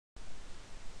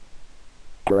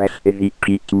Press any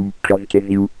key to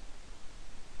continue.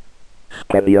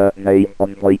 Spell your name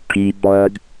on my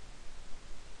keyboard.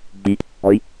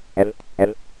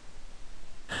 D-I-L-L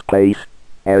space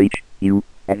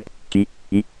H-U-N-T-E-R.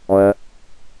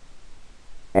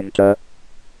 Enter.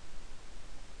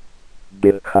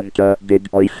 Bill Hunter, did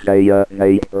I say your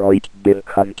name right, Bill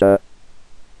Hunter?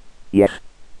 Yes.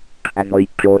 Can I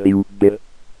call you Bill?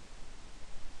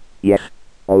 Yes.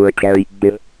 Okay,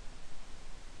 Bill.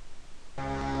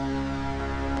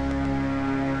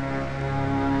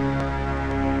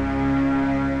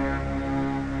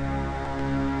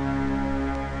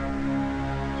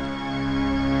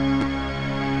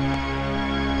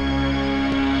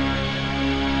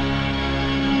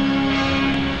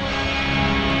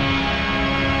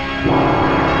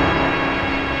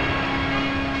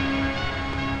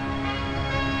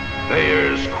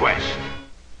 Thayer's quest.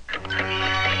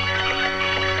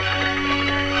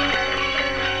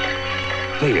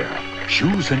 Thayer,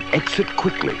 choose an exit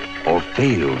quickly or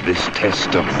fail this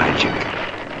test of magic.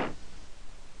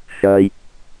 Sorry.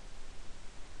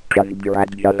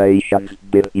 Congratulations,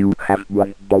 Bill, you have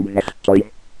one bonus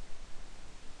point.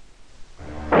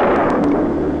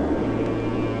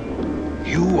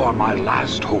 You are my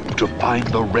last hope to find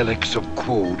the relics of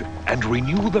Quod and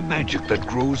renew the magic that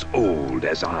grows old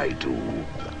as I do.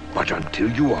 But until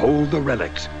you hold the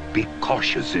relics, be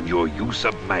cautious in your use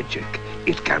of magic.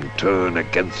 It can turn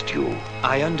against you.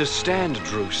 I understand,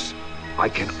 Druce. I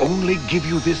can only give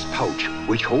you this pouch,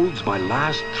 which holds my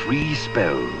last 3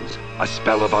 spells. A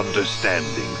spell of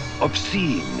understanding, of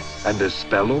seeing, and a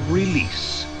spell of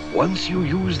release. Once you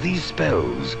use these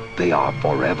spells, they are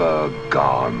forever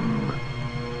gone.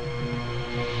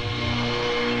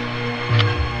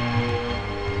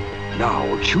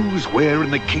 Now choose where in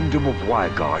the kingdom of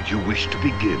Wygard you wish to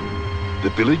begin.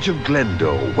 The village of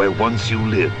Glendo, where once you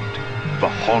lived. The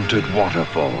haunted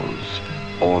waterfalls.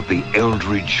 Or the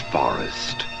Eldritch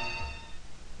Forest.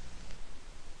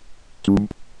 2.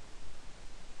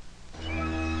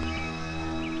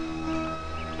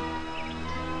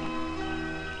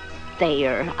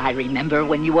 Thayer, I remember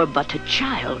when you were but a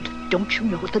child. Don't you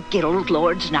know the guild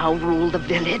lords now rule the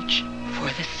village? For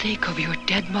the sake of your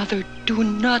dead mother, do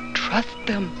not trust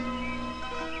them.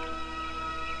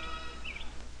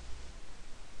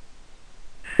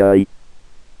 Sorry.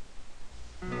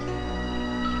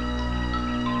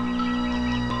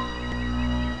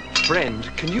 Friend,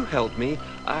 can you help me?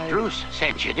 Druce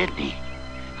sent you, didn't he?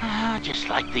 Just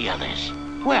like the others.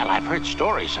 Well, I've heard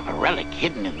stories of a relic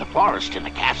hidden in the forest in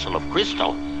the castle of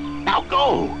Crystal. Now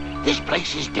go! This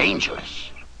place is dangerous.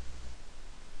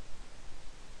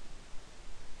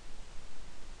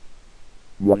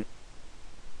 One.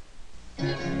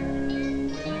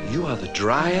 You are the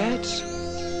Dryads?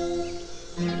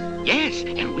 Yes,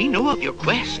 and we know of your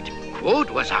quest. Quod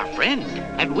was our friend,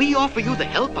 and we offer you the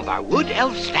help of our wood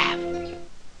elf staff.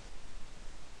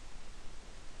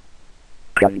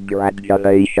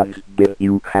 Congratulations, Bill,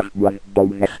 you have one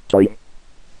bonus point.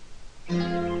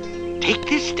 Take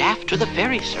this staff to the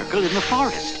fairy circle in the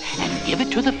forest, and give it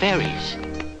to the fairies.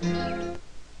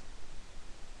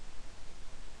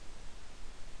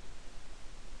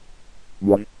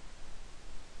 One.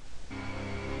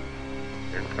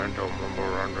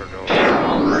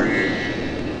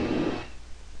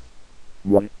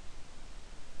 One.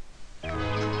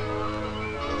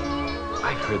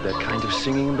 I've heard that kind of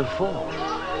singing before.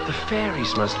 The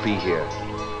fairies must be here.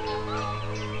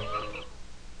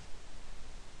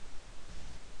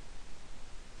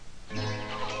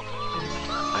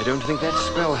 I don't think that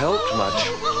spell helped much.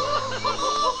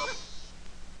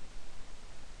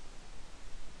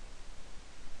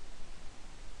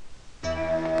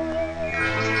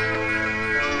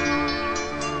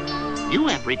 You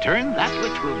have returned that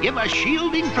which will give us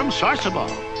shielding from Sorsabal.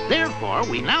 Therefore,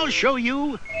 we now show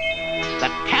you the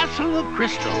Castle of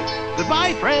Crystal.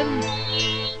 Goodbye, friend.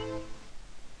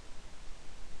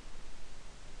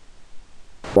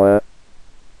 4.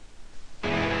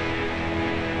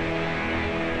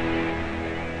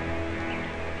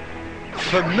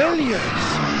 Familiars!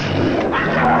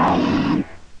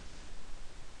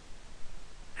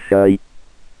 Sorry.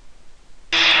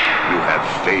 You have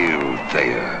failed,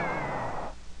 Thayer.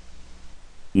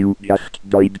 You just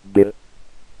died, Bill.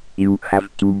 You have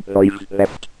 2 lives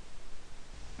left.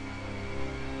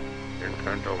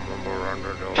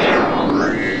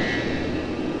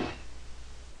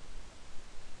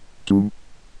 Two.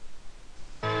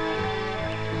 Go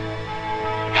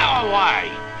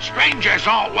away. Strangers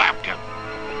aren't welcome.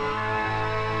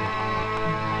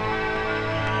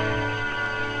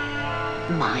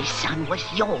 My son was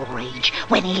your age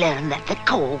when he learned that the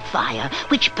coal fire,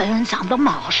 which burns on the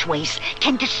marsh waste,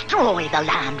 can destroy the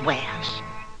land wares.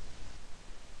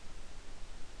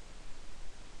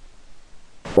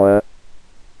 Fire.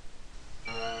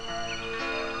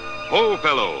 Ho,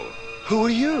 fellow! Who are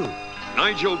you?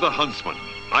 Nigel the Huntsman.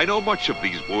 I know much of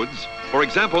these woods. For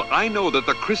example, I know that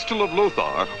the Crystal of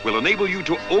Lothar will enable you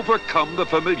to overcome the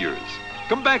familiars.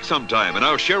 Come back sometime and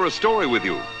I'll share a story with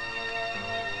you.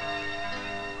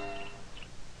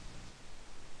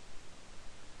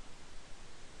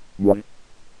 One.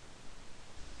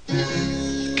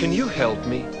 Can you help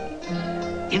me?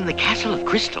 In the castle of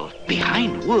crystal,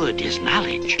 behind wood is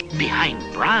knowledge, behind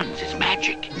bronze is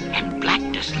magic, and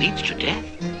blackness leads to death.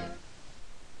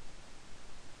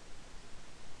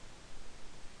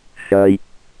 Shy.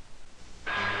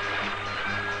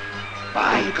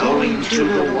 By going to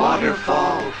the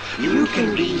waterfall, you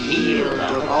can be healed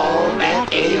of all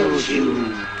that ails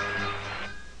you.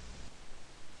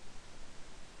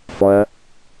 Fire.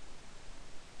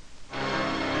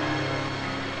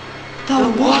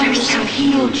 The waters have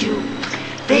healed you.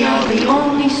 They are the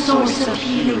only source of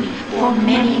healing for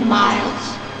many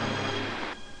miles.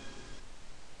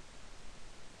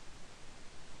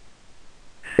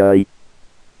 Shy.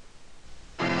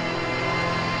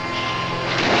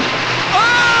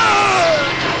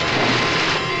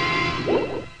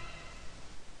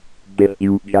 Bill,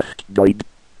 you just died.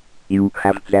 You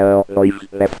have 0 lives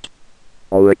left.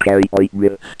 Okay, I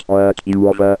will start you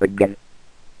over again.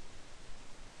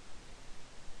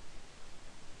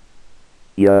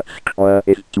 Your score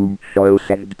is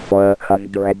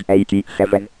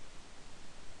 2,487.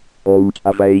 Out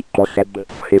of a possible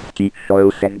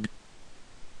 50,000.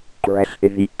 Press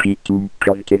any key to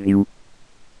continue.